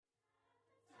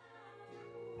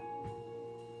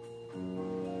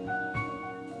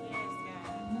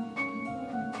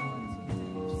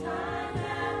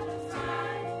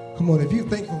Come on, if you're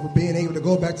thankful for being able to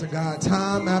go back to God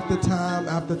time after time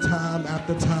after time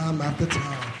after time after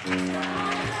time.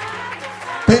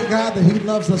 Thank God that he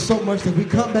loves us so much that we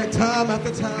come back time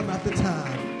after time after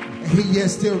time. And he yet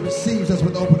still receives us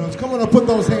with open arms. Come on, put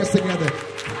those hands together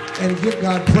and give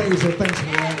God praise or thanks for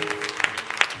that.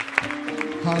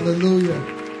 Hallelujah.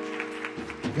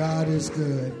 God is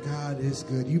good. God is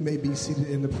good. You may be seated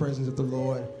in the presence of the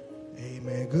Lord.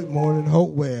 Amen. Good morning,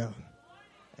 Hopewell.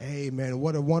 Amen.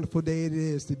 What a wonderful day it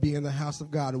is to be in the house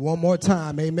of God. One more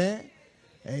time. Amen.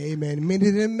 Amen. Many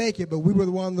didn't make it, but we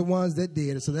were one of the ones that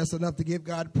did. So that's enough to give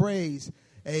God praise.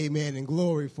 Amen. And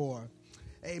glory for.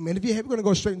 Amen. We're going to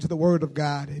go straight into the Word of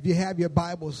God. If you have your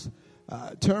Bibles,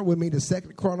 turn with me to 2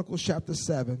 Chronicles chapter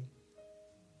 7.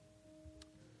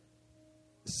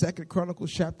 2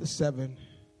 Chronicles chapter 7,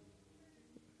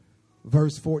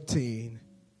 verse 14.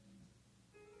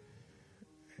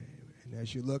 And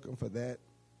as you're looking for that,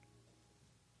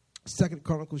 2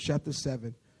 Chronicles chapter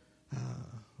 7,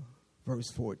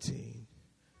 verse 14.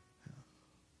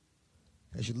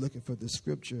 As you're looking for the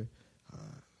scripture,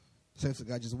 saints of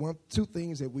God, just two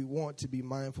things that we want to be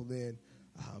mindful in.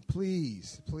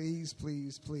 Please,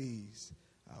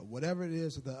 whatever it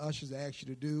is that the ushers ask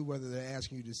you to do, whether they're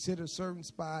asking you to sit a certain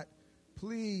spot,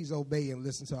 please obey and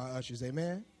listen to our ushers.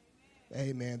 Amen?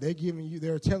 Amen. They're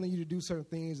telling you to do certain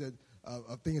things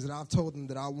of things that I've told them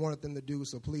that I wanted them to do.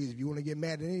 So please, if you want to get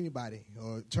mad at anybody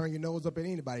or turn your nose up at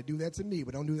anybody, do that to me,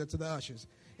 but don't do that to the ushers.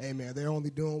 Amen. They're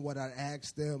only doing what I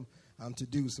asked them to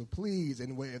do. So please,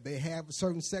 and if they have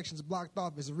certain sections blocked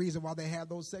off, there's a reason why they have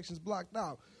those sections blocked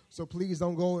out. So please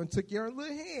don't go and take your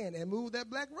little hand and move that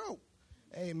black rope.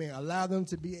 Amen. Allow them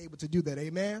to be able to do that.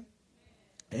 Amen.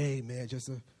 Amen. Just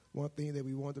one thing that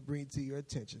we want to bring to your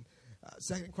attention.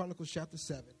 2 Chronicles chapter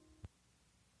 7.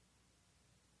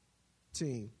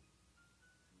 And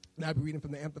I'll be reading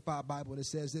from the Amplified Bible, and it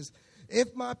says this: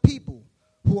 if my people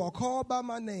who are called by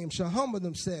my name shall humble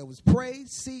themselves, pray,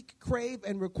 seek, crave,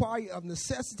 and require of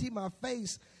necessity my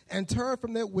face, and turn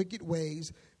from their wicked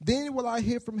ways, then will I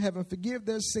hear from heaven, forgive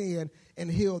their sin, and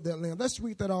heal their land. Let's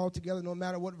read that all together, no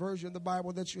matter what version of the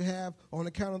Bible that you have, on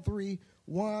the count of three.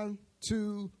 1,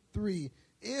 2, 3.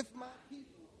 If my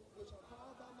people which are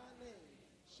called by my name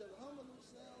shall humble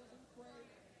themselves and pray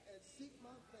and seek my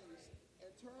face and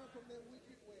turn from their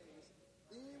wicked ways,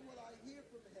 then will I hear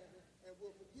from heaven and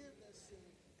will forgive their sin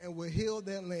and will heal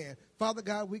their land. Father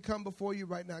God, we come before you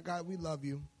right now. God, we love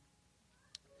you.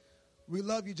 We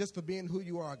love you just for being who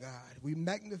you are, God. We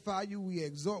magnify you. We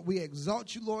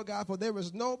exalt you, Lord God, for there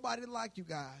is nobody like you,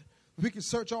 God. We can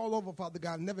search all over, Father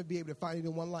God, and never be able to find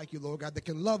anyone like you, Lord God, that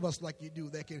can love us like you do,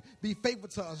 that can be faithful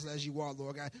to us as you are,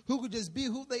 Lord God, who could just be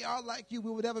who they are like you.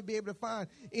 We would never be able to find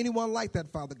anyone like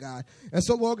that, Father God. And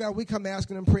so, Lord God, we come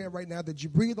asking and praying right now that you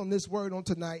breathe on this word on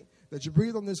tonight, that you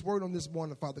breathe on this word on this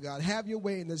morning, Father God. Have your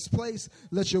way in this place.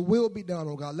 Let your will be done,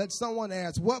 oh God. Let someone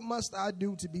ask, what must I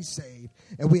do to be saved?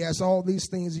 And we ask all these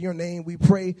things in your name. We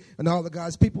pray, and all the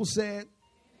God's people said,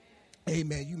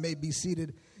 amen. You may be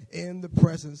seated in the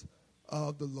presence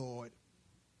of the Lord.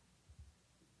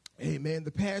 Amen.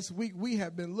 The past week we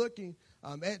have been looking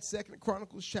at 2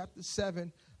 Chronicles chapter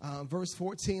 7, verse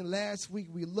 14. Last week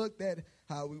we looked at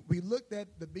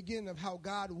the beginning of how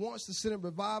God wants to send a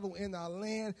revival in our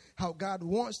land, how God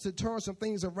wants to turn some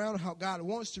things around, how God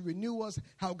wants to renew us,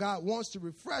 how God wants to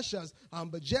refresh us.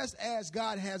 But just as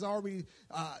God has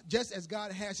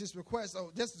his request,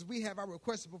 just as we have our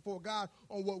requests before God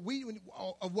on what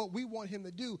we want him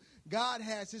to do, God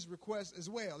has his request as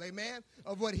well, amen,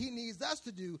 of what he needs us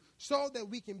to do so that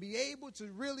we can be able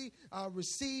to really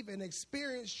receive and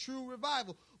experience true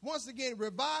revival. Once again,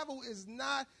 revival is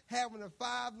not having a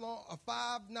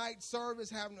 5-night service,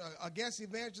 having a guest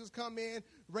evangelist come in,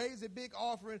 raise a big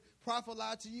offering,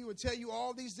 prophesy to you, and tell you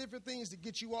all these different things to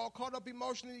get you all caught up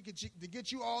emotionally, to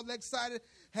get you all excited,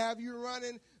 have you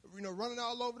running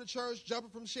all over the church,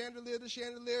 jumping from chandelier to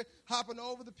chandelier, hopping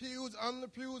over the pews, under the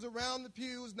pews, around the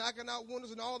pews, knocking out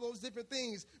windows, and all those different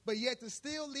things, but yet to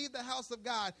still leave the house of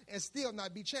God and still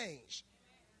not be changed.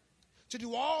 To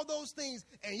do all those things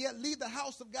and yet leave the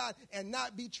house of God and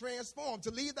not be transformed.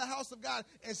 To leave the house of God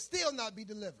and still not be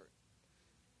delivered.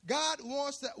 God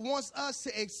wants us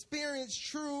to experience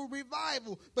true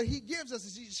revival. But he gives us,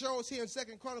 as he shows here in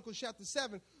 2 Chronicles chapter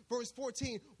 7, verse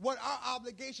 14, what our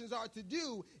obligations are to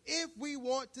do if we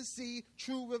want to see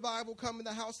true revival come in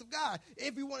the house of God.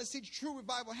 If we want to see true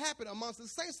revival happen amongst the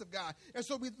saints of God. And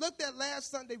so we looked at last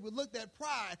Sunday, we looked at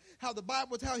pride, how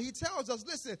he tells us,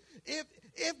 listen,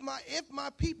 if my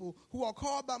people who are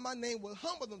called by my name will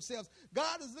humble themselves,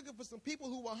 God is looking for some people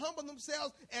who will humble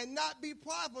themselves and not be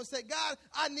prideful and say, God,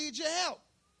 I need your help.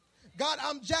 God,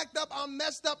 I'm jacked up. I'm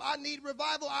messed up. I need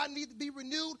revival. I need to be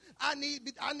renewed. I need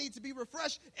to be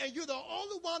refreshed. And you're the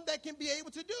only one that can be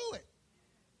able to do it.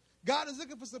 God is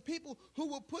looking for some people who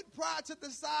will put pride to the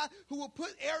side, who will put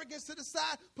arrogance to the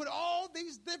side, put all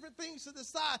these different things to the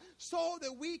side so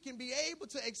that we can be able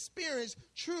to experience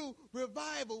true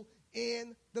revival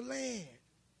in the land.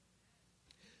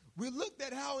 We looked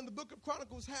at how in the book of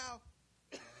Chronicles, how,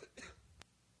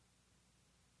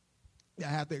 I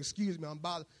have to excuse me, I'm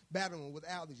battling with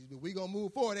allergies, but we're going to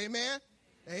move forward, amen?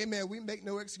 Amen. We make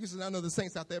no excuses. I know the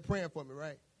saints out there praying for me,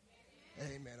 right?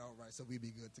 Amen. All right, so we be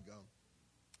good to go.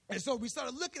 And so we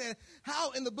started looking at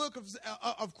how in the book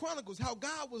of Chronicles, how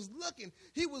God was looking.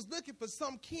 He was looking for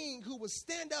some king who would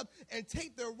stand up and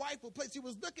take their rightful place. He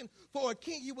was looking for a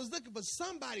king. He was looking for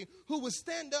somebody who would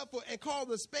stand up for and call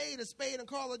a spade, and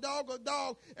call a dog,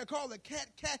 and call a cat,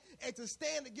 and to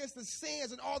stand against the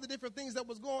sins and all the different things that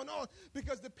was going on.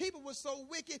 Because the people were so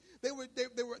wicked, they were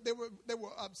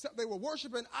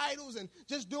worshiping idols and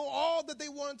just doing all that they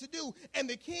wanted to do. And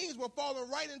the kings were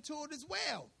falling right into it as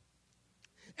well.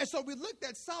 And so we looked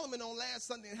at Solomon on last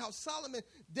Sunday and how Solomon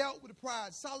dealt with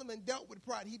pride. Solomon dealt with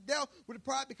pride. He dealt with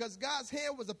pride because God's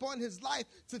hand was upon his life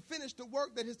to finish the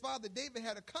work that his father David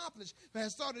had accomplished,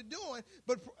 had started doing.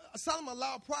 But Solomon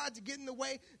allowed pride to get in the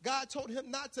way. God told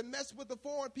him not to mess with the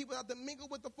foreign people, not to mingle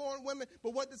with the foreign women.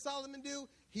 But what did Solomon do?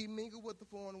 He mingled with the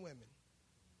foreign women.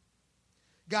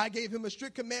 God gave him a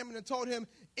strict commandment and told him,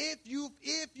 if you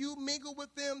mingle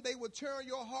with them, they will turn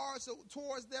your hearts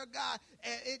towards their God.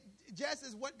 And it just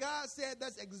as what God said,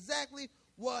 that's exactly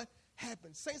what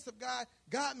happened. Saints of God,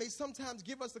 God may sometimes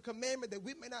give us a commandment that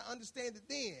we may not understand it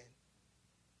then.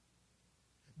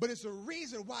 But it's a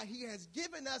reason why he has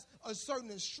given us a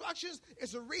certain instructions.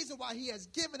 It's a reason why he has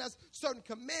given us certain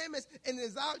commandments. And it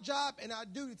is our job and our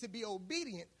duty to be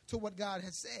obedient to what God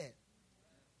has said.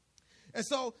 And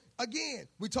so, again,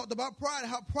 we talked about pride,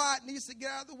 how pride needs to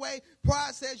get out of the way.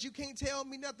 Pride says you can't tell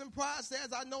me nothing. Pride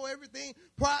says I know everything.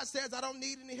 Pride says I don't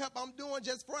need any help. I'm doing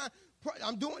just fine.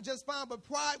 But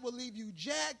pride will leave you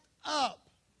jacked up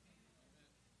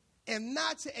and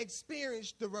not to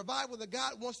experience the revival that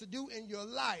God wants to do in your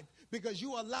life because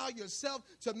you allow yourself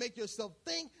to make yourself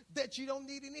think that you don't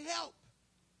need any help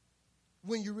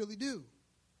when you really do.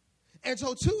 And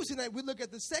so Tuesday night, we look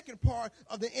at the second part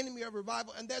of the enemy of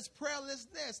revival, and that's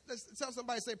prayerlessness. Let's tell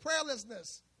somebody, say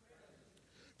prayerlessness.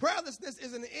 Prayerlessness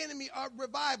is an enemy of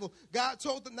revival. God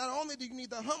told them not only do you need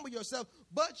to humble yourself,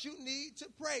 but you need to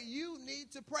pray. You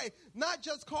need to pray. Not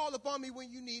just call upon me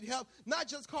when you need help. Not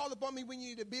just call upon me when you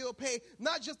need a bill paid.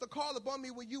 Not just to call upon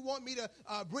me when you want me to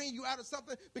bring you out of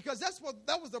something. Because that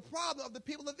was the problem of the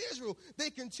people of Israel. They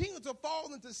continued to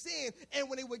fall into sin. And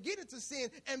when they would get into sin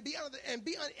and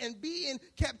be in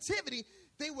captivity,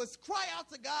 they would cry out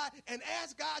to God and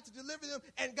ask God to deliver them,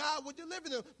 and God would deliver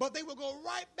them. But they would go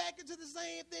right back into the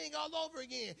same thing all over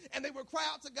again. And they would cry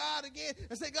out to God again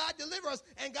and say, God, deliver us,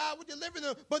 and God would deliver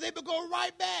them. But they would go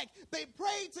right back. They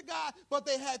prayed to God, but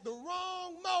they had the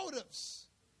wrong motives.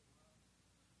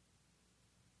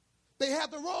 They had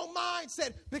the wrong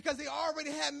mindset because they already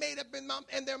had made up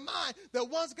in their mind that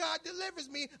once God delivers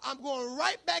me, I'm going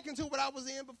right back into what I was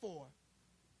in before.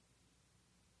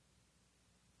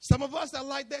 Some of us are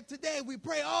like that today. We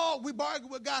pray, we bargain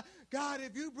with God. God,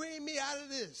 if you bring me out of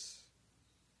this,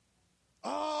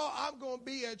 I'm going to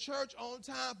be at church on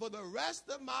time for the rest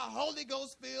of my Holy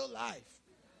Ghost-filled life.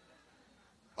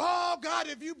 Oh, God,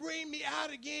 if you bring me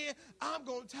out again, I'm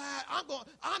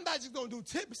not just going to do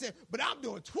 10%, but I'm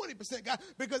doing 20%, God,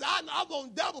 because I'm going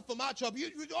to double for my trouble.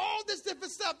 All this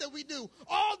different stuff that we do,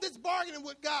 all this bargaining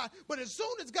with God, but as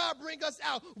soon as God brings us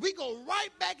out, we go right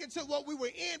back into what we were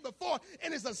in before,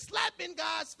 and it's a slap in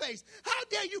God's face. How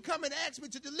dare you come and ask me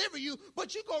to deliver you,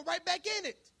 but you go right back in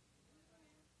it.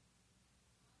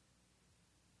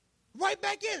 Right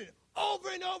back in it. Over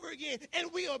and over again. And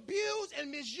we abuse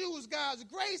and misuse God's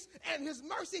grace and his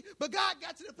mercy. But God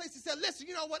got to the place he said, listen,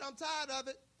 you know what? I'm tired of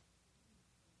it.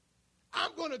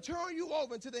 I'm going to turn you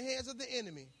over into the hands of the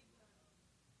enemy.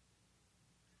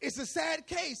 It's a sad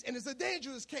case and it's a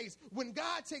dangerous case when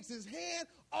God takes his hand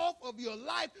off of your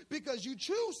life because you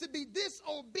choose to be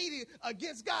disobedient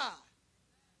against God.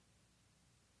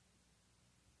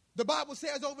 The Bible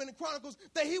says over in the Chronicles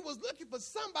that he was looking for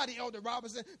somebody, Elder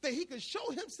Robinson, that he could show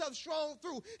himself strong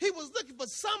through. He was looking for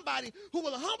somebody who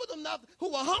will humble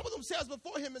themselves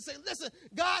before him and say, listen,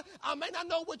 God, I may not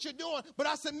know what you're doing, but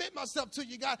I submit myself to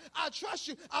you, God. I trust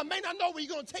you. I may not know where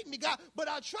you're going to take me, God, but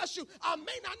I trust you. I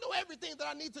may not know everything that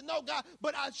I need to know, God,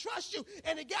 but I trust you.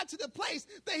 And it got to the place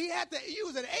that he had to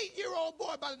use an 8-year-old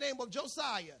boy by the name of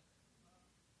Josiah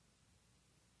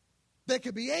that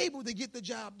could be able to get the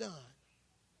job done.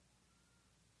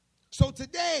 So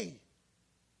today,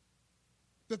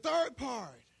 the third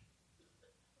part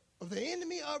of the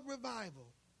enemy of revival,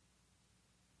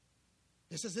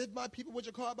 it says, if my people which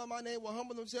are called by my name will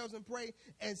humble themselves and pray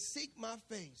and seek my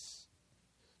face.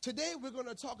 Today we're going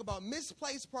to talk about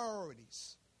misplaced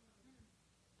priorities.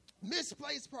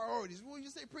 Misplaced priorities. Well, you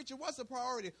say, preacher, what's a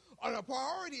priority? A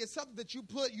priority is something that you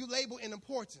label in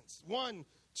importance. 1,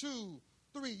 2,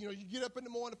 3. You get up in the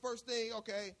morning, the first thing,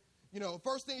 okay.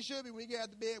 First thing should be when you get out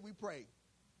of bed, we pray.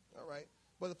 All right.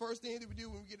 But the first thing that we do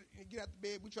when we get out of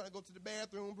bed, we try to go to the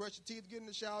bathroom, brush your teeth, get in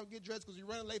the shower, get dressed because we're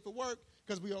running late for work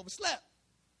because we overslept.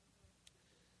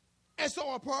 And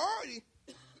so a priority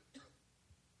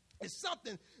is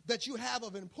something that you have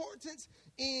of importance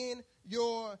in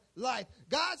your life.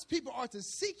 God's people are to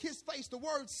seek his face. The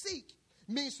word seek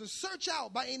means to search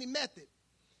out by any method.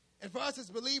 And for us as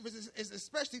believers, it's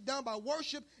especially done by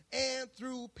worship and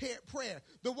through prayer.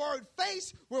 The word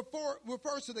face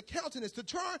refers to the countenance, to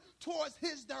turn towards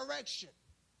his direction.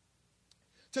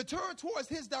 To turn towards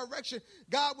his direction,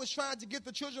 God was trying to get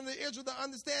the children of Israel to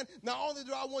understand, not only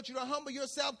do I want you to humble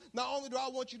yourself, not only do I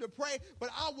want you to pray, but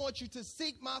I want you to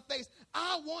seek my face.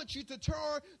 I want you to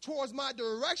turn towards my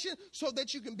direction so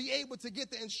that you can be able to get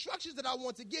the instructions that I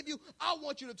want to give you. I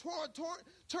want you to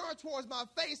turn towards my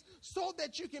face so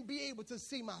that you can be able to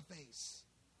see my face.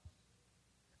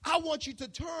 I want you to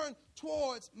turn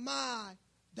towards my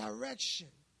direction.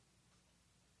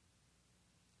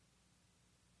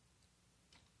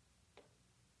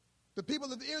 The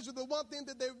people of Israel, the one thing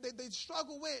that they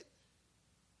struggled with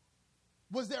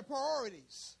was their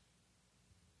priorities.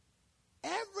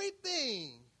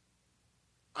 Everything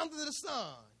under the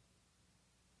sun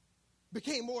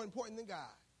became more important than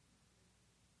God.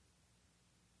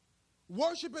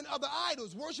 Worshiping other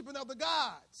idols, worshiping other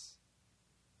gods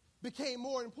became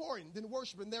more important than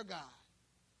worshiping their God.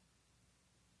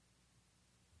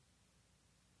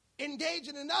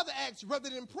 Engaging in other acts rather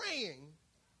than praying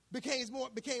became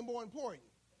more important.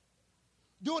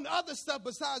 Doing other stuff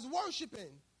besides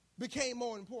worshiping became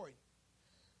more important.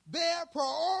 Their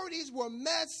priorities were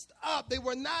messed up. They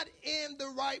were not in the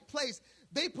right place.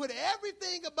 They put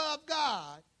everything above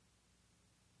God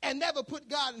and never put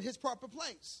God in his proper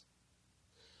place.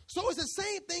 So it's the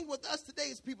same thing with us today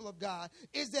as people of God,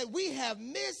 is that we have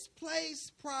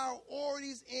misplaced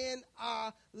priorities in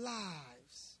our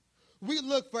lives. We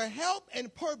look for help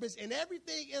and purpose in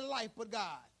everything in life but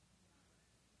God.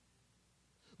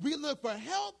 We look for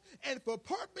help and for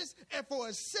purpose and for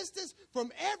assistance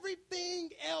from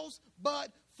everything else but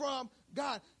from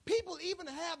God. People even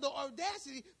have the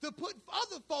audacity to put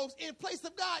other folks in place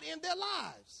of God in their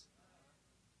lives.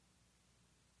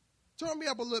 Turn me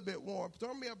up a little bit, Warren.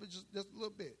 Turn me up just a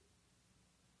little bit.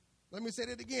 Let me say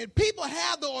that again. People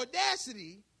have the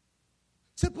audacity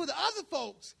to put other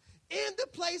folks in the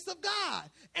place of God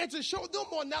and to show them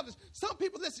more knowledge. Some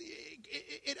people, listen,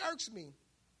 it irks me.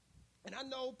 And I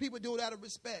know people do it out of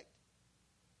respect.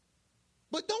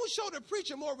 But don't show the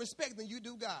preacher more respect than you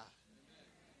do God.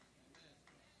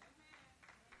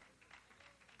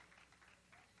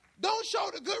 Don't show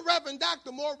the good Reverend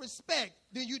Doctor more respect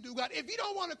than you do God. If you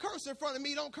don't want to curse in front of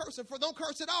me, don't curse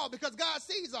at all, because God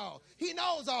sees all. He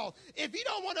knows all. If you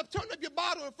don't want to turn up your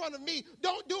bottle in front of me,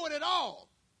 don't do it at all.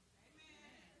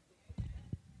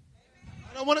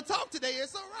 I don't want to talk today.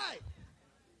 It's all right.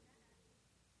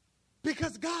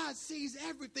 Because God sees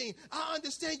everything. I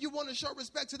understand you want to show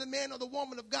respect to the man or the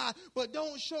woman of God, but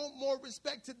don't show more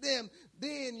respect to them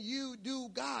than you do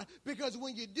God. Because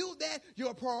when you do that,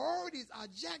 your priorities are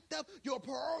jacked up, your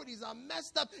priorities are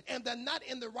messed up, and they're not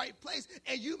in the right place.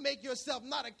 And you make yourself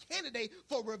not a candidate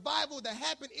for revival to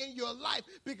happen in your life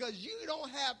because you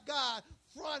don't have God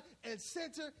front and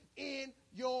center in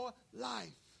your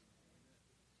life.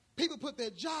 People put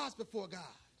their jobs before God.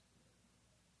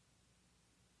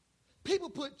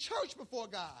 People put church before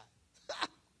God.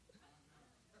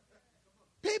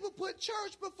 People put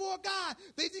church before God.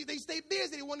 They stay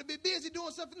busy. They want to be busy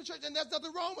doing stuff in the church, and there's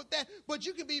nothing wrong with that. But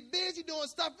you can be busy doing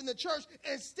stuff in the church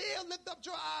and still lift up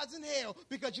your eyes in hell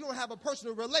because you don't have a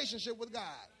personal relationship with God.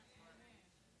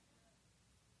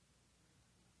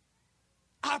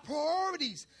 Our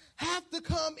priorities have to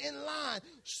come in line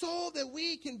so that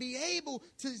we can be able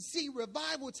to see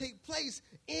revival take place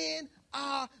in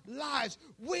our lives.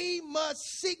 We must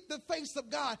seek the face of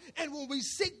God. And when we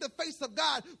seek the face of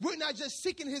God, we're not just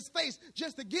seeking his face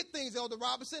just to get things, Elder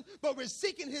Robinson, but we're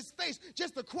seeking his face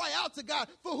just to cry out to God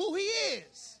for who he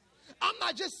is. I'm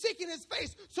not just seeking his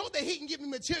face so that he can give me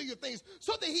material things,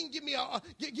 so that he can give me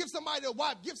give somebody a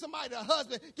wife, give somebody a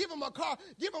husband, give him a car,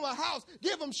 give him a house,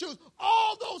 give him shoes.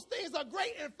 All those things are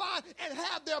great and fine and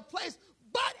have their place.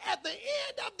 But at the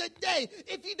end of the day,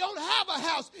 if you don't have a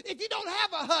house, if you don't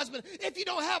have a husband, if you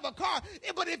don't have a car,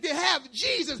 but if you have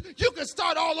Jesus, you can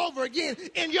start all over again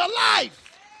in your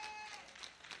life.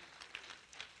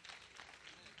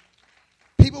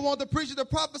 People want the preacher to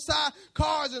prophesy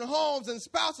cars and homes and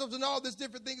spouses and all these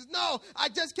different things. No, I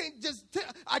just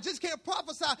can't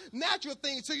prophesy natural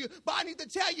things to you. But I need to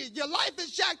tell you, your life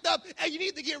is jacked up and you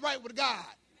need to get right with God.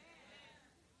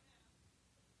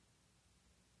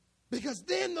 Because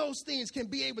then those things can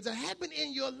be able to happen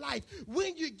in your life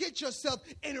when you get yourself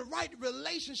in a right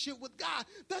relationship with God.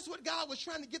 That's what God was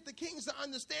trying to get the kings to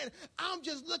understand. I'm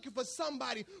just looking for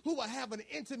somebody who will have an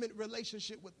intimate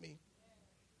relationship with me.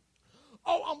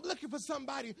 Oh, I'm looking for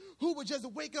somebody who would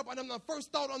just wake up, and I'm the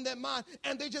first thought on their mind,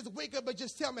 and they just wake up and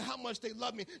just tell me how much they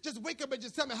love me. Just wake up and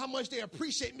just tell me how much they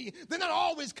appreciate me. They're not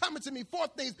always coming to me for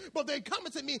things, but they're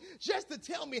coming to me just to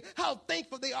tell me how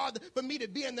thankful they are for me to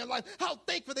be in their life, how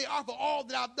thankful they are for all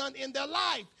that I've done in their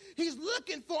life. He's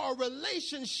looking for a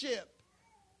relationship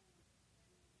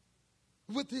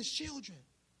with his children.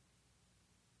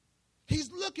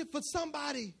 He's looking for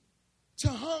somebody to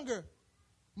hunger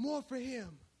more for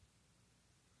him.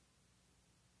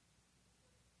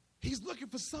 He's looking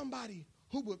for somebody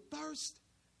who will thirst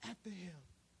after him.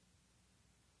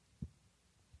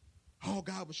 Oh,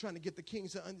 God was trying to get the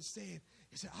kings to understand.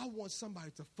 He said, I want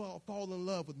somebody to fall in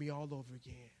love with me all over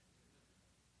again.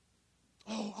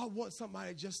 Oh, I want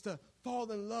somebody just to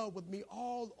fall in love with me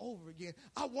all over again.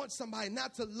 I want somebody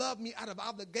not to love me out of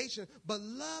obligation, but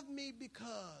love me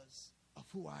because of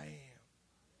who I am.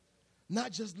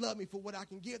 Not just love me for what I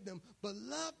can give them, but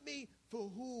love me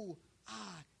for who I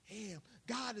am.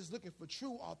 God is looking for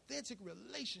true, authentic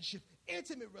relationship,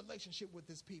 intimate relationship with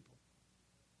his people.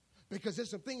 Because there's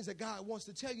some things that God wants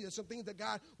to tell you. There's some things that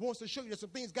God wants to show you. There's some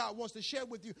things God wants to share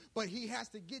with you. But he has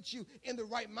to get you in the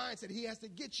right mindset. He has to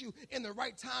get you in the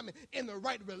right time, in the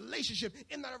right relationship,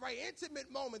 in that right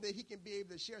intimate moment that he can be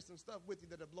able to share some stuff with you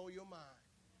that'll blow your mind.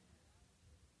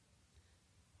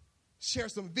 Share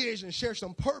some vision, share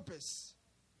some purpose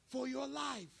for your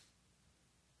life.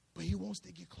 But he wants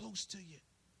to get close to you.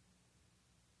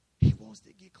 He wants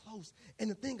to get close. And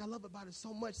the thing I love about it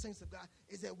so much, saints of God,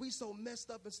 is that we so messed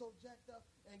up and so jacked up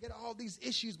and get all these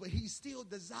issues, but he still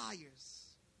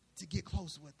desires to get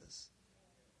close with us.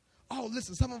 Oh,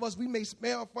 listen, some of us, we may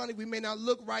smell funny. We may not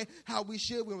look right how we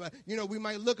should. We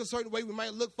might look a certain way. We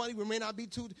might look funny. We may not be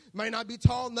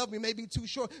tall enough. We may be too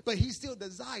short. But he still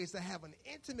desires to have an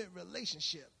intimate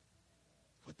relationship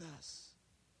with us.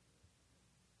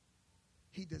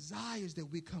 He desires that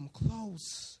we come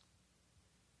close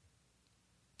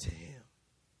to him.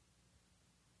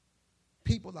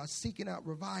 People are seeking out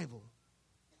revival,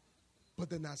 but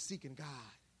they're not seeking God.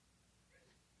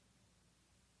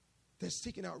 They're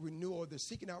seeking out renewal, they're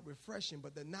seeking out refreshing,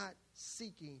 but they're not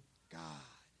seeking God.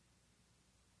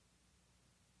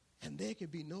 And there can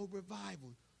be no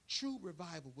revival, true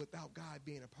revival, without God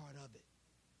being a part of it.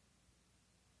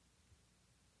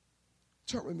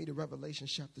 Turn with me to Revelation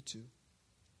chapter 2.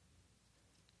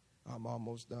 I'm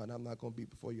almost done. I'm not going to be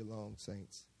before you long,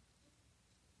 saints.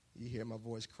 You hear my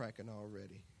voice cracking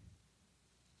already.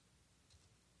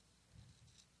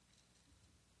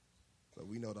 But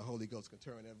we know the Holy Ghost can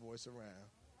turn that voice around.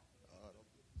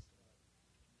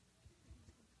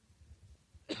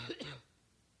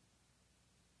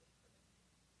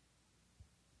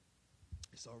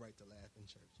 It's all right to laugh in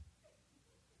church.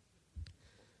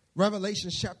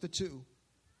 Revelation chapter 2.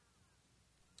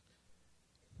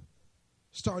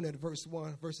 Starting at verses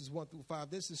 1 through 5.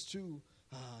 This is to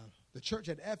the church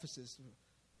at Ephesus.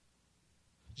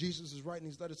 Jesus is writing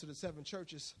these letters to the 7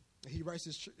 churches. He writes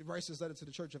this letter to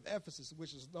the church of Ephesus,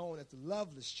 which is known as the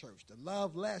loveless church, the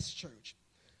loveless church.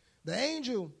 The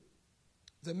angel,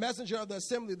 the messenger of the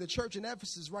assembly, the church in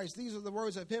Ephesus, writes, these are the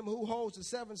words of him who holds the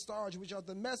 7 stars, which are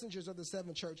the messengers of the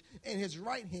 7 church, in his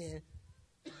right hand,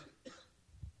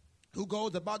 who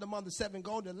goes about among the 7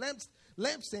 golden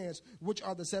lampstands, which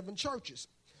are the 7 churches.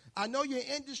 I know your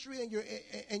industry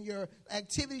and your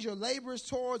activities, your labors,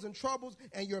 toils, and troubles,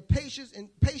 and your patient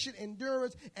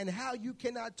endurance, and how you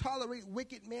cannot tolerate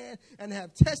wicked men, and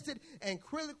have tested and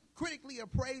critically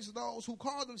appraised those who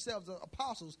call themselves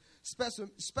apostles,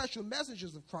 special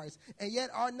messengers of Christ, and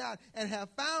yet are not, and have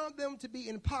found them to be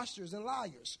impostors and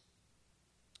liars.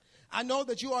 I know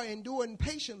that you are enduring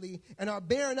patiently and are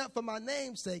bearing up for my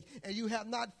name's sake, and you have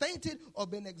not fainted or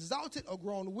been exalted or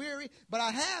grown weary. But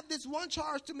I have this one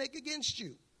charge to make against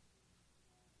you,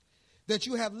 that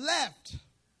you have left,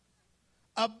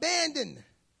 abandoned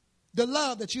the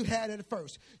love that you had at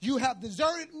first. You have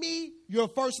deserted me, your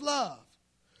first love.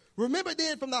 Remember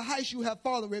then from the heights you have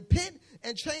fallen. Repent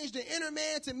and change the inner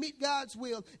man to meet God's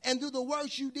will and do the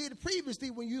works you did previously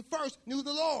when you first knew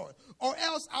the Lord. Or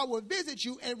else I will visit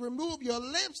you and remove your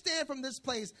lampstand from this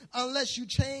place unless you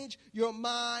change your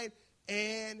mind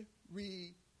and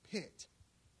repent.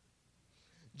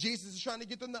 Jesus is trying to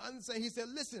get them to understand. He said,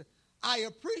 listen, I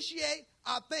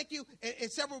thank you. In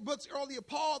several books earlier,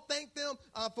 Paul thanked them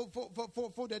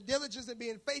for their diligence and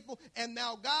being faithful. And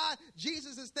now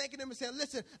Jesus is thanking them and saying,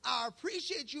 listen, I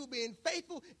appreciate you being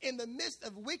faithful in the midst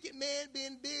of wicked men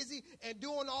being busy and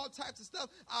doing all types of stuff.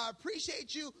 I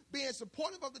appreciate you being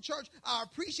supportive of the church. I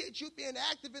appreciate you being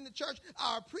active in the church.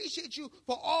 I appreciate you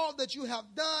for all that you have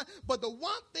done. But the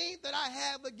one thing that I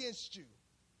have against you,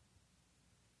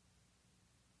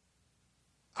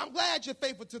 I'm glad you're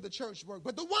faithful to the church work,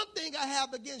 but the one thing I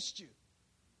have against you,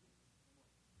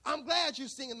 I'm glad you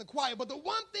sing in the choir, but the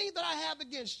one thing that I have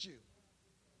against you,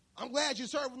 I'm glad you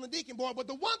serve on the deacon board, but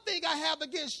the one thing I have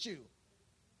against you,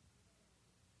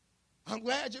 I'm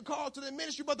glad you're called to the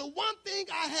ministry, but the one thing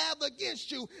I have against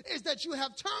you is that you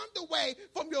have turned away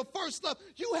from your first love.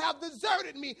 You have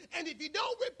deserted me, and if you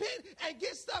don't repent and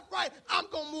get stuff right, I'm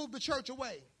going to move the church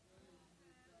away.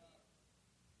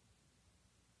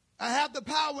 I have the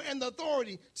power and the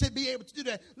authority to be able to do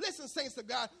that. Listen, saints of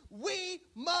God, we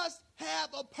must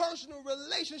have a personal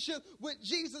relationship with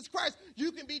Jesus Christ.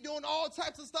 You can be doing all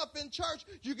types of stuff in church.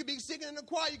 You can be singing in the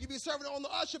choir. You can be serving on the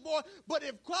usher board. But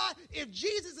if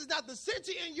Jesus is not the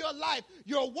center in your life,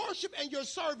 your worship and your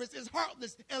service is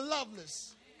heartless and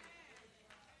loveless.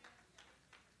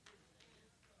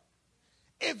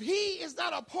 If he is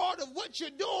not a part of what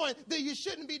you're doing, then you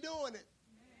shouldn't be doing it.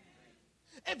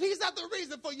 If he's not the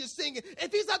reason for your singing,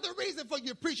 if he's not the reason for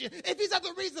your preaching, if he's not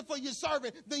the reason for your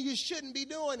serving, then you shouldn't be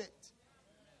doing it.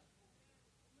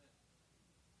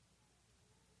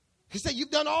 He said, you've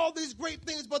done all these great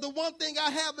things, but the one thing I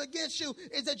have against you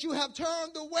is that you have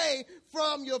turned away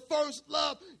from your first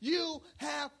love. You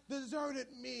have deserted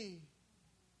me.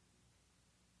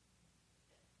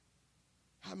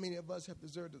 How many of us have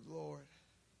deserted the Lord?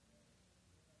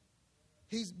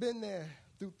 He's been there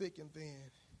through thick and thin.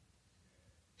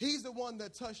 He's the one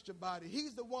that touched your body.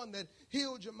 He's the one that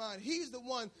healed your mind. He's the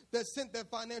one that sent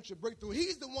that financial breakthrough.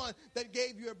 He's the one that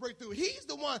gave you a breakthrough. He's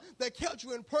the one that kept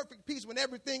you in perfect peace when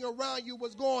everything around you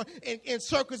was going in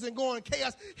circles and going in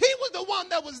chaos. He was the one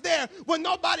that was there when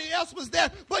nobody else was there.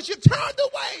 But you turned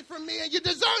away from me and you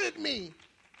deserted me.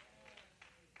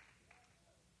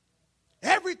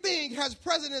 Everything has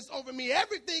precedence over me.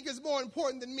 Everything is more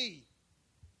important than me.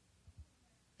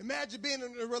 Imagine being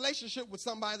in a relationship with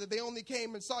somebody that they only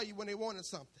came and saw you when they wanted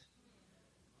something.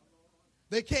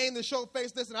 They came to show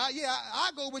face. Listen, I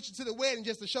go with you to the wedding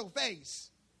just to show face.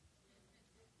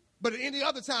 But any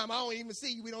other time, I don't even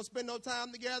see you. We don't spend no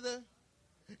time together.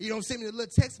 You don't send me the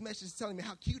little text messages telling me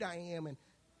how cute I am and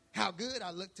how good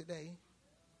I look today.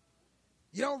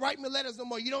 You don't write me letters no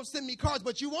more. You don't send me cards,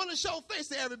 but you want to show face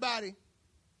to everybody.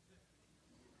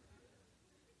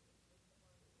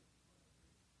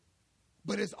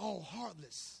 But it's all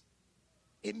heartless.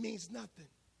 It means nothing.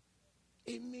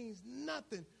 It means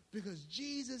nothing because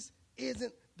Jesus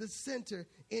isn't the center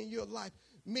in your life.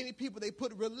 Many people, they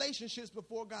put relationships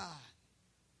before God.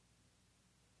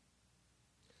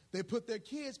 They put their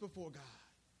kids before God.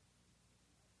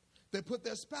 They put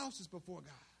their spouses before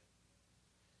God.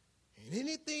 And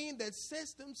anything that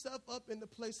sets themselves up in the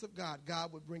place of God,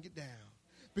 God would bring it down.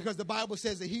 Because the Bible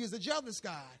says that he is a jealous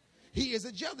God. He is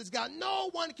a jealous God. No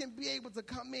one can be able to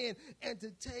come in and to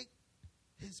take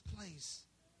his place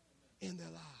in their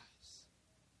lives.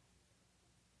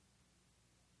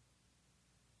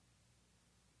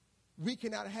 We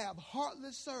cannot have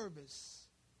heartless service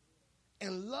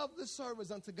and loveless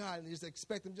service unto God and just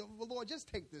expect him to, well, Lord, just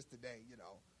take this today, you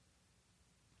know.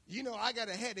 You know, I got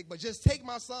a headache, but just take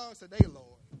my songs today, Lord.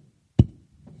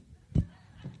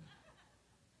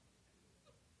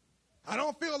 I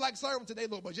don't feel like serving today,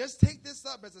 Lord, but just take this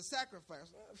up as a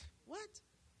sacrifice. What?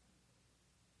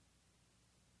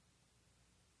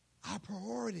 Our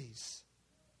priorities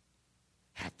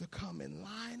have to come and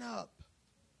line up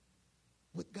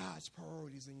with God's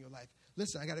priorities in your life.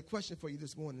 Listen, I got a question for you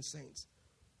this morning, saints.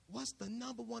 What's the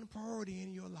number one priority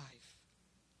in your life?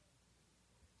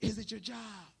 Is it your job?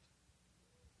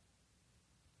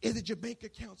 Is it your bank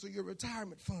accounts or your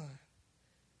retirement fund?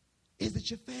 Is it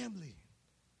your family?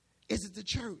 Is it the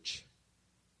church?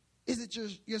 Is it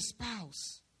your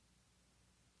spouse?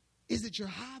 Is it your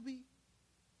hobby?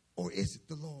 Or is it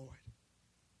the Lord?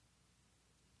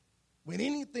 When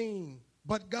anything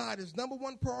but God is number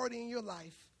one priority in your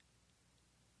life,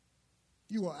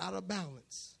 you are out of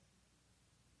balance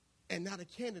and not a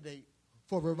candidate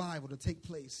for revival to take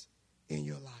place in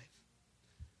your life.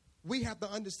 We have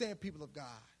to understand, people of God,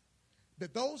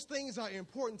 that those things are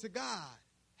important to God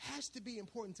has to be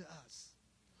important to us.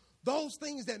 Those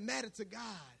things that matter to God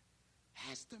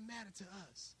has to matter to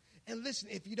us. And listen,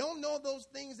 if you don't know those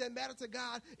things that matter to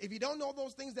God, if you don't know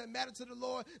those things that matter to the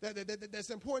Lord, that's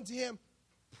important to him,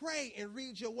 pray and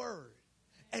read your word.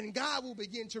 And God will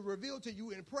begin to reveal to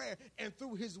you in prayer and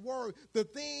through his word the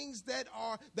things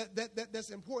that's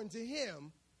important to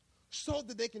him, so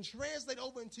that they can translate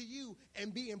over into you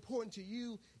and be important to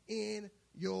you in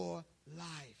your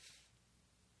life.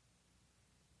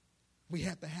 We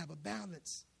have to have a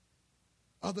balance.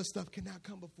 Other stuff cannot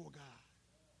come before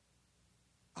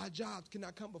God. Our jobs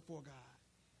cannot come before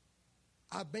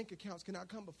God. Our bank accounts cannot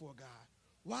come before God.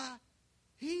 Why?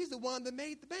 He's the one that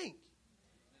made the bank.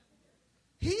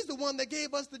 He's the one that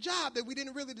gave us the job that we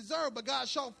didn't really deserve, but God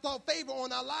saw favor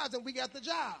on our lives and we got the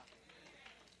job.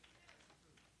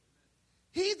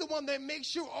 He's the one that makes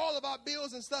sure all of our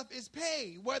bills and stuff is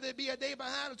paid, whether it be a day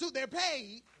behind or two, they're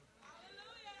paid.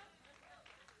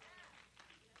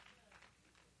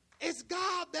 It's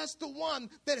God that's the one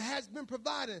that has been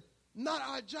providing, not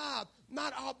our job,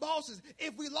 not our bosses.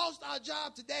 If we lost our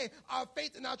job today, our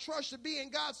faith and our trust should be in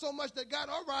God so much that God,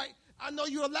 all right, I know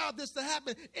you allowed this to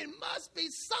happen. It must be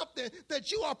something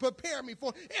that you are preparing me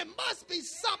for. It must be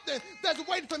something that's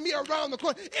waiting for me around the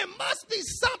corner. It must be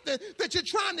something that you're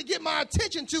trying to get my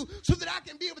attention to so that I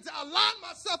can be able to align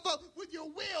myself up with your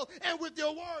will and with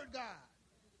your word, God.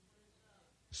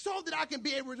 So that I can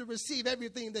be able to receive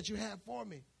everything that you have for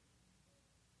me.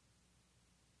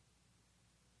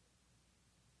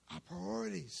 Our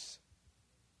priorities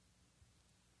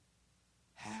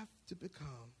have to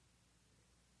become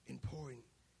important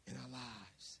in our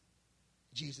lives.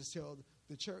 Jesus told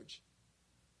the church,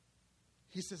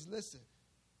 he says, listen,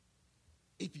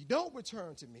 if you don't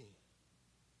return to me,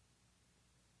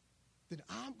 then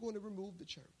I'm going to remove the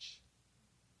church.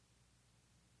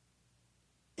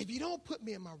 If you don't put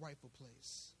me in my rightful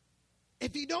place,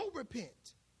 if you don't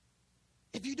repent,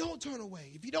 if you don't turn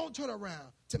away, if you don't turn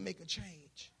around to make a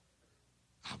change,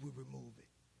 I will remove it.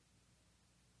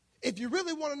 If you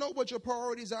really want to know what your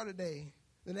priorities are today,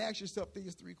 then ask yourself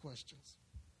these 3 questions.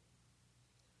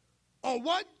 On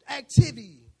what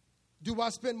activity do I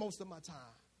spend most of my time?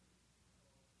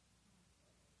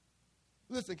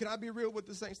 Listen, can I be real with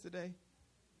the saints today?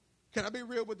 Can I be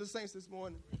real with the saints this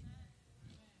morning?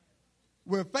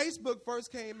 When Facebook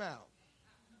first came out,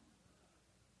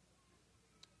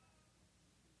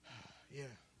 yeah.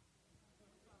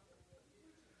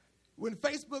 When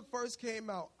Facebook first came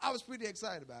out, I was pretty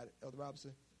excited about it, Elder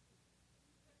Robinson.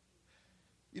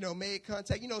 Made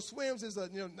contact. Swims is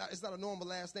it's not a normal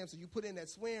last name, so you put in that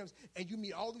Swims, and you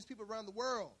meet all these people around the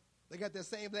world. They got that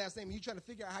same last name, and you're trying to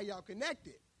figure out how y'all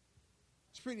connected.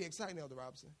 It's pretty exciting, Elder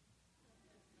Robinson.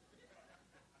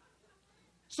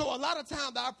 So a lot of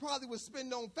time that I probably was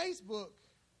spending on Facebook,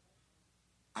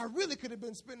 I really could have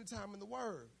been spending time in the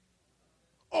Word.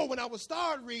 Or when I would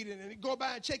start reading and go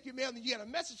by and check your mail and you get a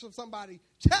message from somebody,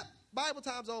 Bible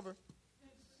time's over.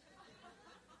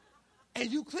 And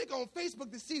you click on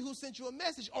Facebook to see who sent you a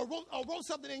message or wrote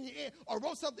something in your ear or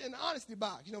wrote something in the honesty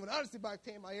box. When the honesty box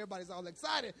came out, everybody's all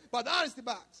excited about the honesty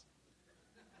box.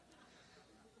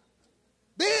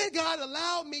 Then God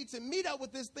allowed me to meet up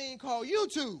with this thing called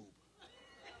YouTube.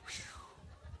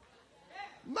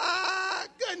 My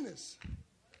goodness.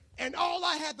 And all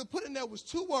I had to put in there was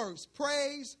 2 words,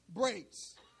 praise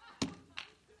breaks.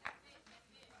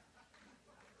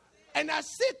 And I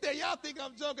sit there. Y'all think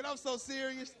I'm joking. I'm so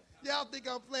serious. Y'all think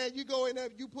I'm playing. You go in there,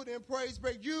 you put in praise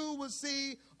break. You will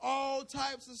see all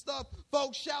types of stuff.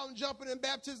 Folks shouting, jumping in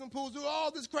baptism pools, doing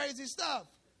all this crazy stuff.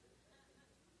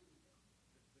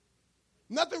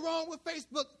 Nothing wrong with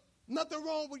Facebook. Nothing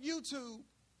wrong with YouTube.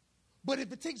 But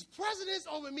if it takes precedence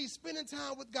over me spending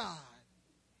time with God,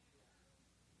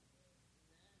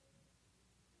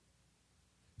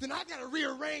 then I got to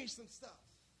rearrange some stuff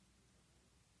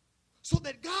so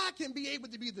that God can be able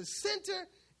to be the center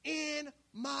in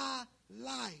my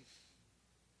life.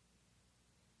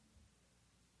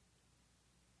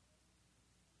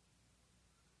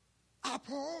 Our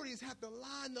priorities have to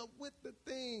line up with the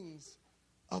things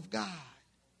of God.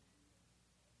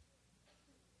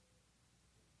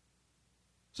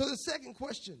 So the second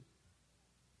question,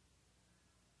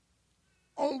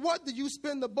 on what do you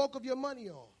spend the bulk of your money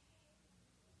on?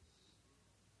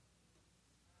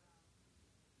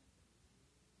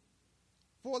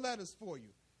 Four letters for you.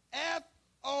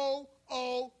 F-O-O-D.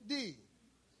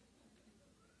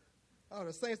 Oh,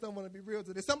 the saints don't want to be real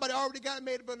today. Somebody already got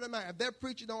made up in their mind. If they're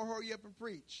preaching, don't hurry up and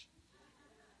preach.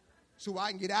 so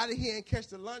I can get out of here and catch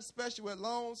the lunch special at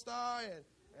Lone Star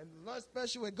and the lunch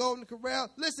special at Golden Corral.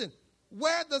 Listen,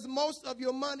 where does most of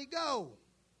your money go?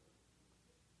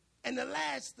 And the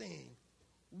last thing,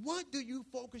 what do you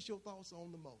focus your thoughts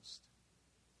on the most?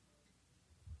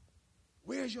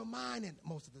 Where's your mind at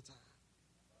most of the time?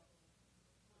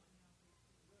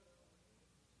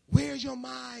 Where's your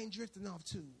mind drifting off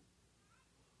to?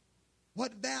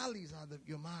 What valleys are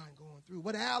your mind going through?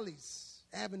 What alleys,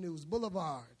 avenues,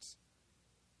 boulevards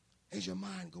is your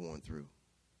mind going through?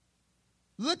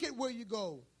 Look at where you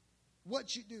go,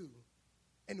 what you do,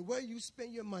 and where you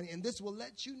spend your money. And this will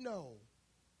let you know,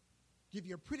 give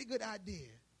you a pretty good idea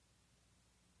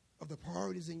of the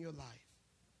priorities in your life.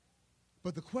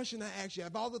 But the question I ask you,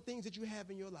 of all the things that you have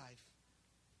in your life,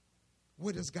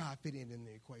 where does God fit in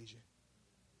the equation?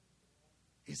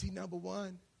 Is he number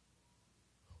one?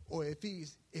 Or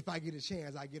if I get a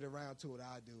chance, I get around to it,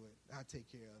 I'll do it. I'll take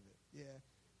care of it. Yeah,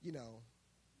 you know,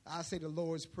 I say the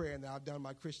Lord's Prayer and I've done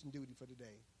my Christian duty for the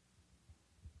day.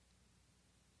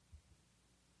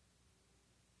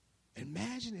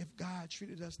 Imagine if God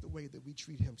treated us the way that we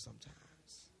treat him sometimes.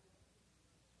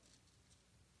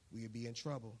 We'd be in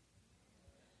trouble.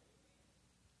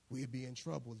 We'd be in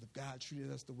trouble if God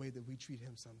treated us the way that we treat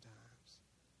him sometimes.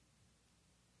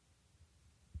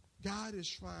 God is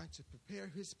trying to prepare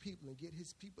his people and get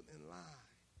his people in line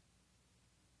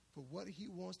for what he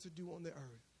wants to do on the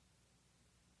earth.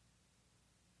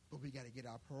 But we got to get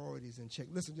our priorities in check.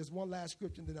 Listen, just one last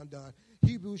scripture and then I'm done.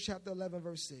 Hebrews chapter 11,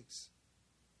 verse 6.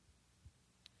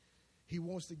 He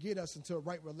wants to get us into a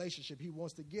right relationship. He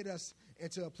wants to get us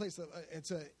into a place of,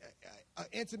 into an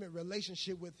intimate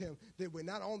relationship with him, that we're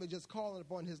not only just calling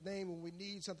upon his name when we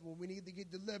need something, when we need to get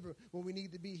delivered, when we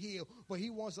need to be healed, but he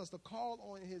wants us to call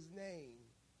on his name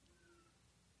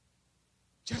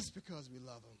just because we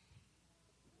love him.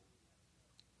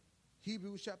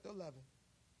 Hebrews chapter 11,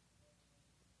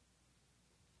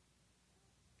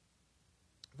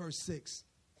 verse 6.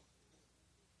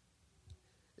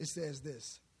 It says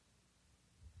this.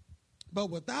 But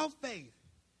without faith,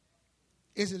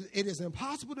 it is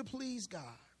impossible to please God.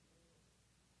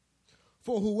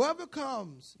 For whoever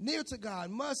comes near to God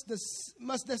must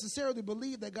necessarily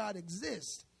believe that God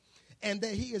exists and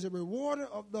that he is a rewarder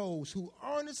of those who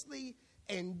earnestly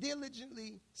and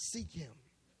diligently seek him.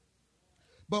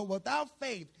 But without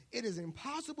faith, it is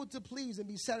impossible to please and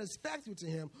be satisfactory to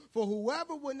him. For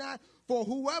whoever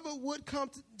would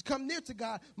come near to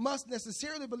God must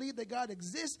necessarily believe that God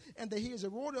exists and that he is a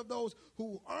rewarder of those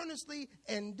who earnestly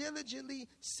and diligently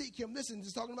seek him. Listen,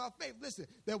 just talking about faith. Listen,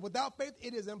 that without faith,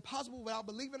 it is impossible. Without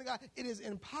believing in God, it is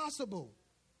impossible.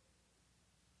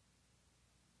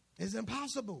 It's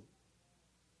impossible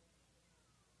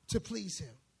to please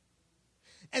him.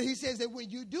 And he says that when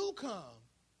you do come,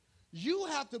 you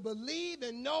have to believe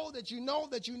and know that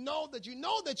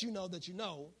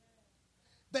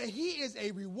he is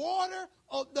a rewarder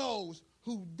of those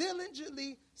who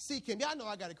diligently seek him. Y'all know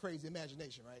I got a crazy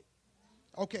imagination, right?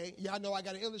 Okay, y'all know I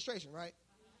got an illustration, right?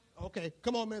 Okay,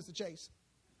 come on, Minister Chase.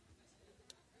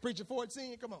 Preacher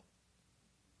 14, come on.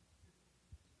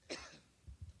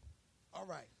 All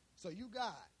right, so you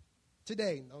God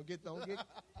today. Don't get.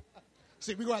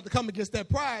 See, we're going to have to come against that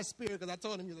pride spirit because I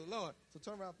told him you're the Lord. So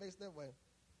turn around, face that way.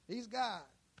 He's God.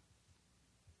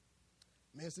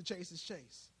 Minister Chase is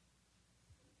Chase.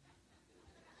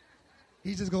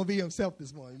 He's just going to be himself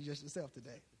this morning. You're just yourself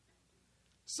today.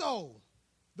 So,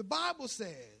 the Bible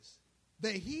says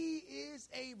that he is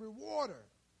a rewarder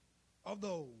of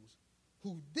those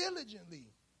who diligently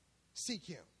seek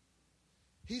him.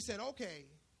 He said, okay,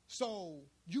 so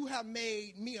you have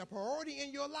made me a priority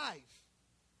in your life.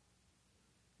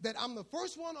 That I'm the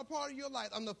first one a part of your life.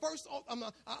 I'm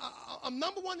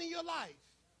number one in your life.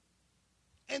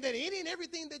 And that any and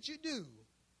everything that you do,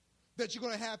 that you're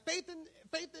going to have faith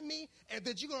in me, and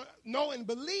that you're going to know and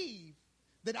believe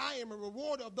that I am a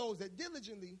rewarder of those that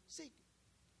diligently seek.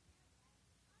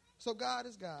 So God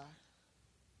is God.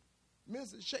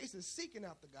 Minister Chase is seeking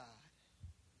after God.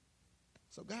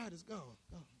 So God is gone.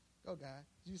 Go, God.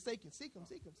 You seek him.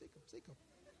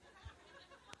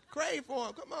 Crave for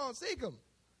him. Come on, seek him.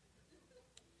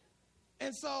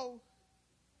 And so,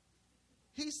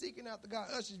 he's seeking out the God.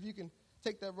 Ushers, if you can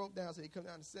take that rope down so he come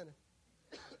down the center.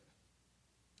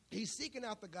 He's seeking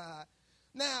out the God.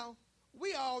 Now,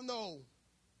 we all know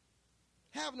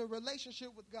having a relationship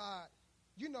with God,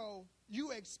 you know,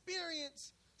 you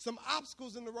experience some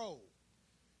obstacles in the road.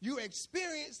 You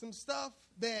experience some stuff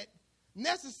that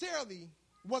necessarily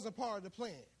wasn't part of the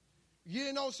plan. You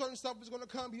didn't know certain stuff was going to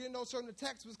come. You didn't know certain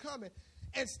attacks was coming.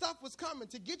 And stuff was coming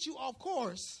to get you off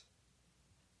course.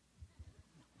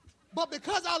 But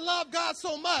because I love God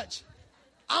so much,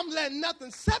 I'm letting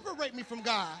nothing separate me from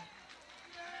God.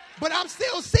 But I'm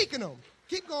still seeking him.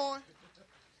 Keep going.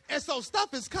 And so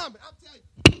stuff is coming. I'm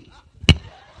telling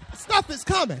you. Stuff is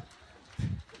coming.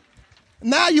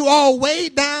 Now you all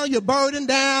weighed down, you're burdened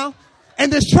down,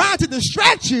 and it's trying to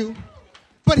distract you.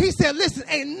 But he said, listen,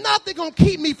 ain't nothing going to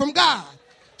keep me from God.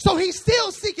 So he's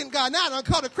still seeking God. Now I done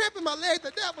caught a cramp in my leg.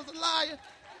 The devil's a liar.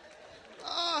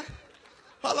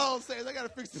 Hold on, saints. I got to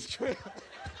fix this cramp.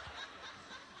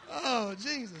 Oh,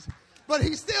 Jesus. But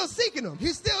he's still seeking him.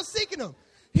 He's still seeking him.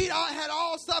 He had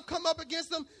all stuff come up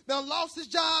against him. Then lost his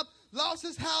job, lost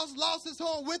his house, lost his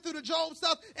home, went through the Job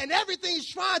stuff, and everything's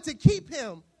trying to keep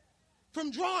him from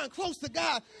drawing close to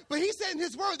God. But he said in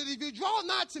his word that if you draw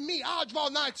nigh to me, I'll draw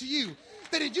nigh to you.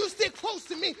 That if you stick close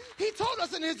to me, he told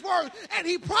us in his word, and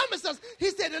he promised us, he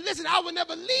said, listen, I will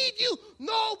never leave you,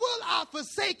 nor will I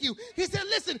forsake you. He said,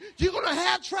 listen, you're going to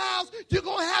have trials, you're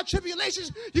going to have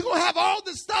tribulations, you're going to have all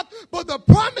this stuff, but the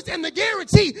promise and the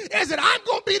guarantee is that I'm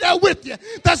going to be there with you.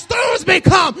 The storms may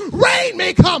come, rain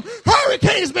may come,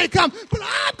 hurricanes may come, but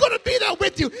I'm going to be there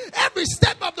with you every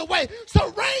step of the way. So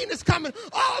rain is coming,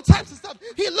 all types of stuff.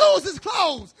 He loses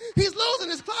clothes. He's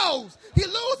losing his clothes. He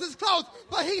loses clothes,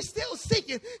 but he's still seeking.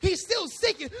 He's still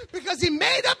seeking because he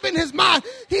made up in his mind.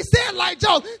 He said like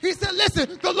Job, he said,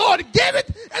 listen, the Lord give it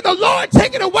and the Lord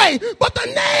take it away, but the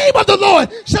name of the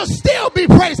Lord shall still be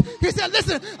praised. He said,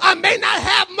 listen, I may not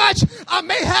have much, I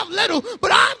may have little, but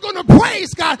I'm going to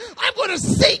praise God. I'm going to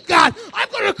seek God. I'm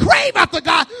going to crave after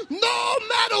God no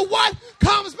matter what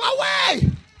comes my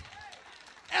way.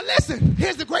 And listen,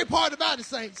 here's the great part about it,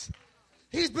 saints.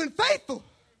 He's been faithful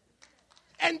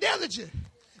and diligent.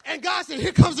 And God said,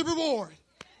 here comes the reward.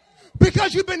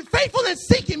 Because you've been faithful in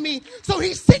seeking me. So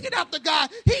he's seeking after God.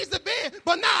 He's the man.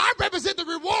 But now I represent the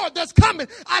reward that's coming.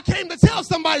 I came to tell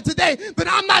somebody today that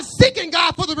I'm not seeking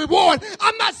God for the reward.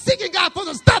 I'm not seeking God for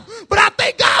the stuff. But I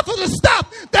thank God for the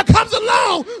stuff that comes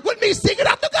along with me seeking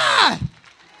after God.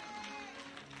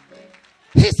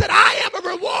 He said, I am a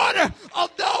rewarder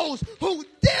of those who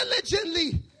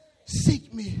diligently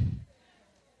seek me.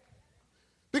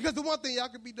 Because the one thing y'all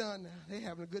could be done now, they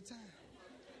having a good time.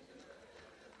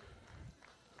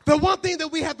 The one thing that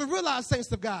we have to realize,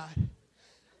 saints of God,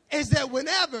 is that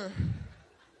whenever,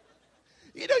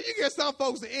 you get some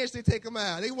folks that instantly take them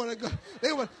out. They want to go,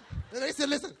 they said,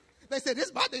 listen, they said, this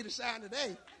is my day to shine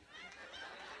today.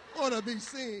 I want to be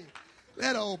seen.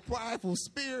 That old prideful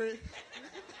spirit.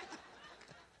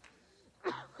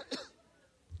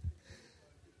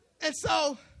 And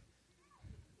so,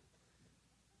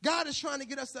 God is trying to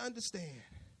get us to understand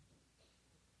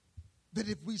that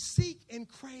if we seek and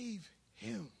crave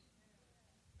him,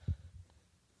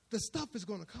 the stuff is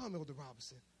going to come, Elder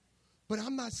Robinson. But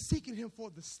I'm not seeking him for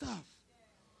the stuff,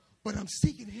 but I'm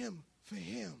seeking him for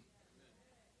him.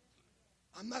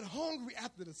 I'm not hungry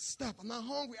after the stuff. I'm not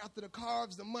hungry after the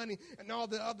cars, the money, and all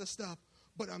the other stuff,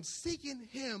 but I'm seeking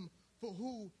him for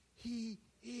who he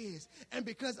is. And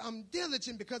because I'm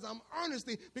diligent, because I'm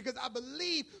earnestly, because I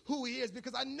believe who he is,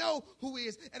 because I know who he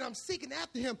is, and I'm seeking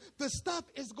after him, the stuff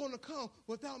is going to come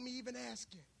without me even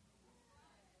asking.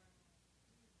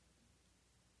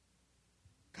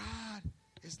 God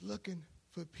is looking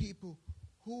for people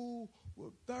who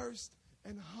will thirst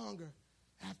and hunger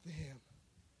after him.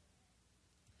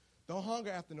 Don't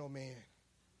hunger after no man.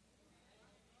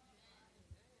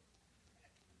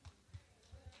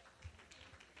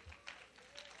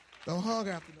 Don't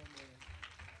hunger after no man.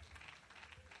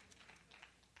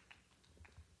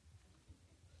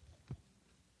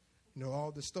 You know,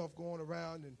 all the stuff going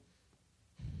around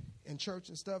in church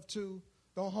and stuff too.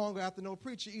 Don't hunger after no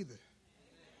preacher either.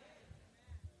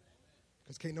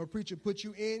 Because can't no preacher put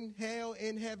you in hell,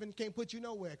 in heaven, can't put you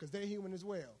nowhere because they're human as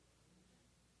well.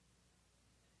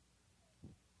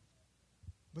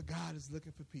 But God is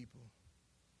looking for people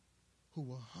who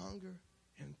will hunger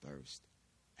and thirst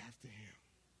after him.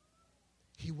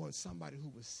 He wants somebody who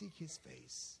will seek his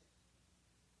face.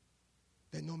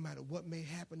 That no matter what may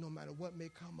happen, no matter what may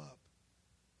come up,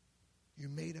 you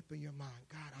made up in your mind,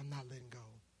 God, I'm not letting go.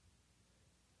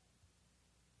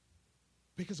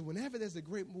 Because whenever there's a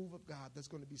great move of God, there's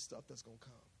going to be stuff that's going to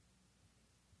come.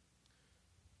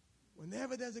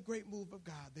 Whenever there's a great move of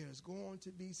God, there's going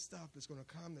to be stuff that's going to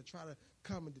come to try to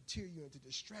come and deter you and to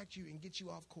distract you and get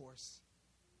you off course.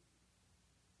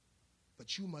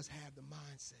 But you must have the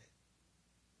mindset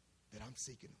that I'm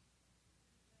seeking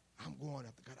him. I'm going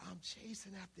after God. I'm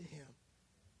chasing after him.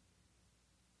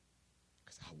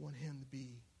 Because I want him to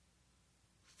be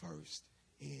first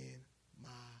in my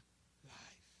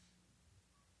life.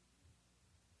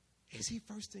 Is he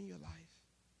first in your life?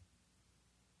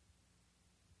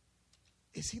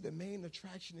 Is he the main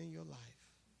attraction in your life?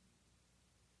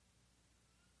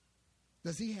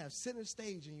 Does he have center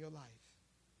stage in your life?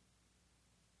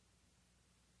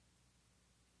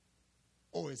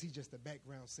 Or is he just a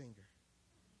background singer?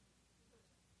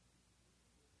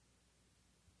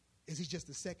 Is he just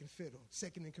a second fiddle,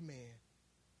 second in command?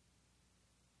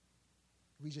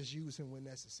 We just use him when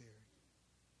necessary.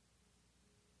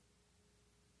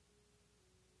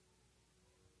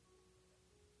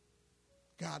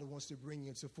 God wants to bring you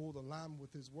into full alignment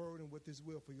with his word and with his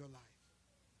will for your life.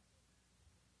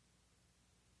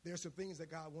 There's some things that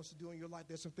God wants to do in your life.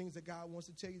 There's some things that God wants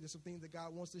to tell you. There's some things that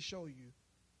God wants to show you.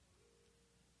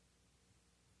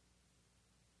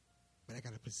 But I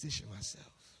got to position myself.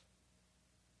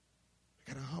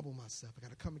 I got to humble myself. I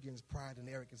got to come against pride and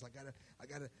arrogance. I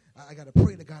got to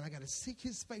pray to God. I got to seek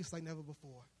his face like never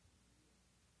before.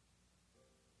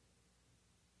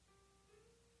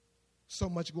 So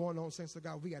much going on, saints of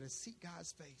God. We got to seek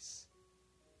God's face.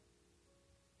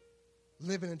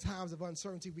 Living in times of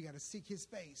uncertainty, we got to seek his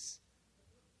face.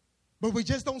 But we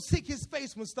just don't seek his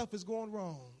face when stuff is going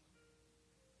wrong.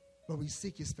 But we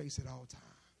seek his face at all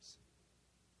times.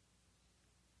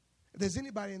 If there's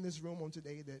anybody in this room on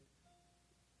today that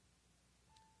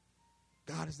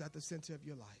God is at the center of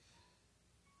your life,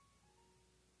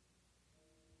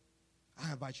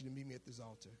 I invite you to meet me at this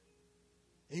altar.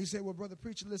 And you say, well, brother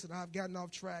preacher, listen, I've gotten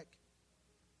off track.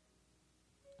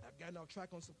 I've gotten off track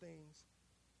on some things.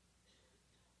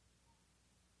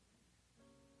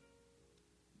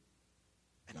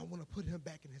 And I want to put him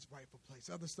back in his rightful place.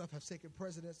 Other stuff has taken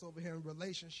precedence over here in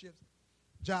relationships,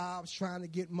 jobs, trying to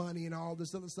get money and all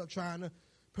this other stuff, trying to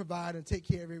provide and take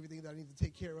care of everything that I need to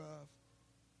take care of.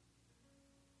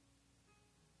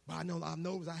 But I know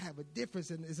I have a difference,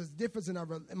 and it's a difference in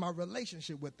my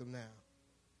relationship with them now.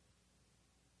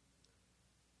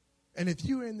 And if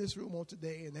you're in this room on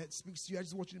today and that speaks to you, I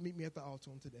just want you to meet me at the altar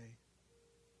on today.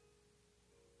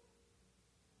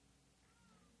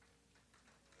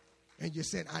 And you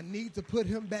said, I need to put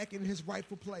him back in his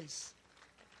rightful place.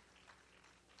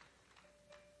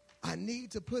 I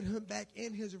need to put him back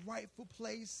in his rightful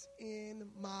place in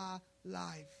my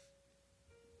life.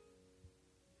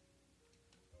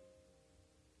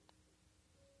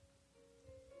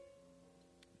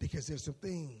 Because there's some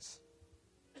things.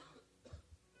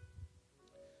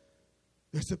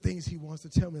 There's some things he wants to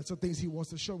tell me. There's some things he wants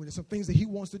to show me. There's some things that he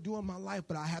wants to do in my life,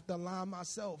 but I have to align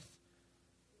myself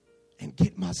and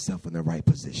get myself in the right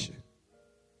position.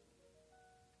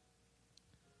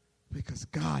 Because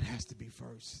God has to be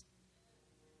first.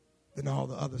 Then all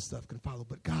the other stuff can follow,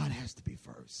 but God has to be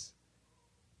first.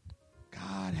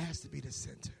 God has to be the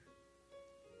center.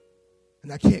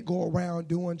 And I can't go around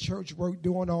doing church work,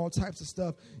 doing all types of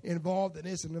stuff, involved in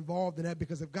this and involved in that,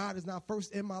 because if God is not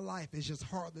first in my life, it's just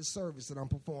heartless service that I'm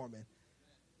performing.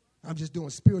 I'm just doing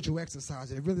spiritual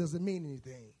exercise. It really doesn't mean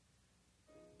anything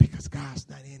because God's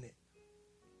not in it.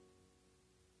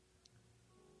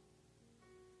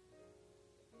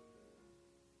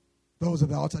 Those at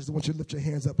the altar, I just want you to lift your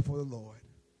hands up before the Lord.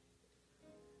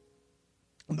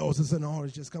 And those that's in the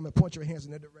audience, just come and point your hands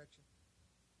in that direction.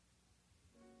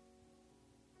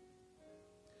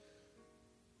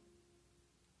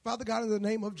 Father God, in the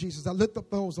name of Jesus, I lift up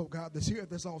those, oh God, that's here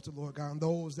at this altar, Lord God, and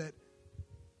those that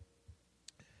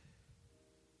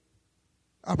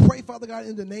I pray, Father God,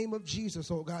 in the name of Jesus,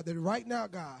 oh God, that right now,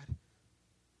 God,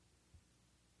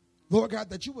 Lord God,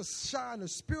 that you will shine a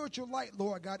spiritual light,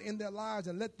 Lord God, in their lives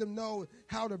and let them know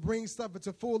how to bring stuff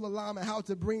into full alignment, how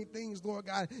to bring things, Lord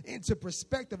God, into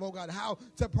perspective, oh God, how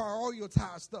to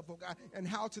prioritize stuff, oh God, and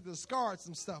how to discard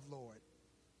some stuff, Lord.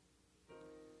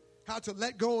 How to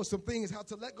let go of some things, how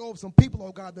to let go of some people,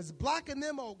 oh God, that's blocking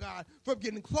them, oh God, from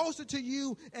getting closer to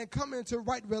you and coming into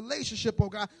right relationship, oh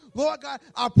God. Lord God,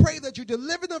 I pray that you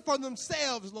deliver them from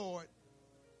themselves, Lord.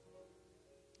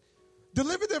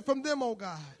 Deliver them from them, oh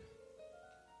God.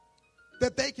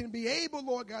 That they can be able,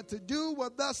 Lord God, to do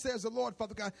what thus says the Lord,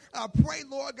 Father God. I pray,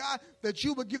 Lord God, that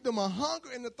you would give them a hunger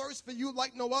and a thirst for you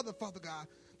like no other, Father God.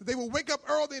 That they will wake up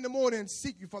early in the morning and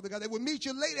seek you, Father God. They will meet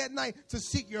you late at night to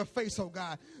seek your face, oh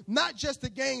God. Not just to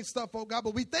gain stuff, oh God,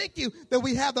 but we thank you that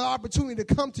we have the opportunity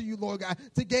to come to you, Lord God,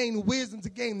 to gain wisdom,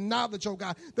 to gain knowledge, oh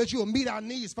God, that you will meet our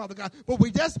needs, Father God. But we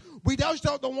just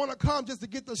don't want to come just to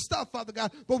get the stuff, Father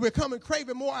God, but we're coming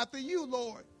craving more after you,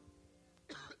 Lord.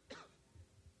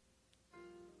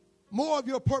 More of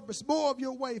your purpose, more of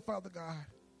your way, Father God.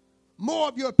 More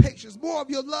of your patience, more of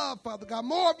your love, Father God.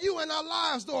 More of you in our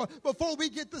lives, Lord, before we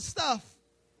get the stuff.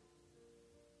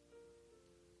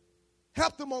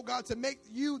 Help them, oh God, to make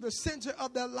you the center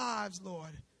of their lives, Lord.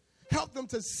 Help them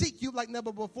to seek you like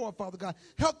never before, Father God.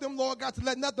 Help them, Lord God, to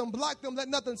let nothing block them, let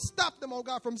nothing stop them, oh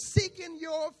God, from seeking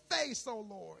your face, oh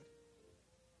Lord.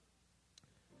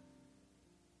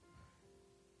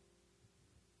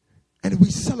 we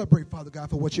celebrate, Father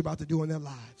God, for what you're about to do in their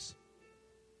lives.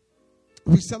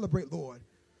 We celebrate, Lord,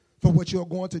 for what you're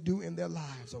going to do in their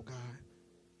lives, oh God.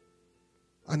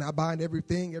 And I bind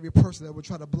everything, every person that will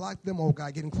try to block them, oh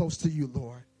God, getting close to you,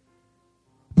 Lord.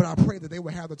 But I pray that they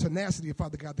will have the tenacity,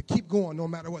 Father God, to keep going no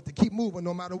matter what, to keep moving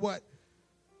no matter what.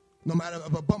 No matter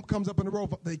if a bump comes up in the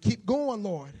road, they keep going,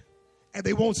 Lord. And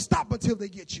they won't stop until they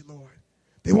get you, Lord.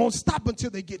 They won't stop until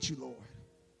they get you, Lord.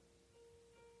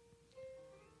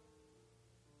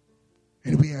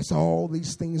 And we ask all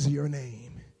these things in your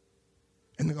name.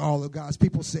 And all of God's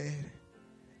people said,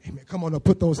 amen. Come on,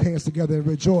 put those hands together and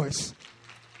rejoice.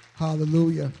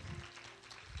 Hallelujah.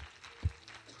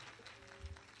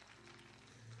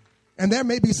 And there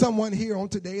may be someone here on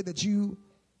today that you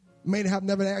may have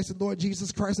never asked the Lord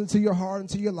Jesus Christ into your heart,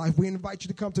 into your life. We invite you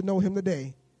to come to know him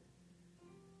today.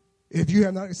 If you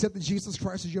have not accepted Jesus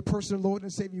Christ as your personal Lord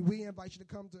and Savior, we invite you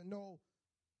to come to know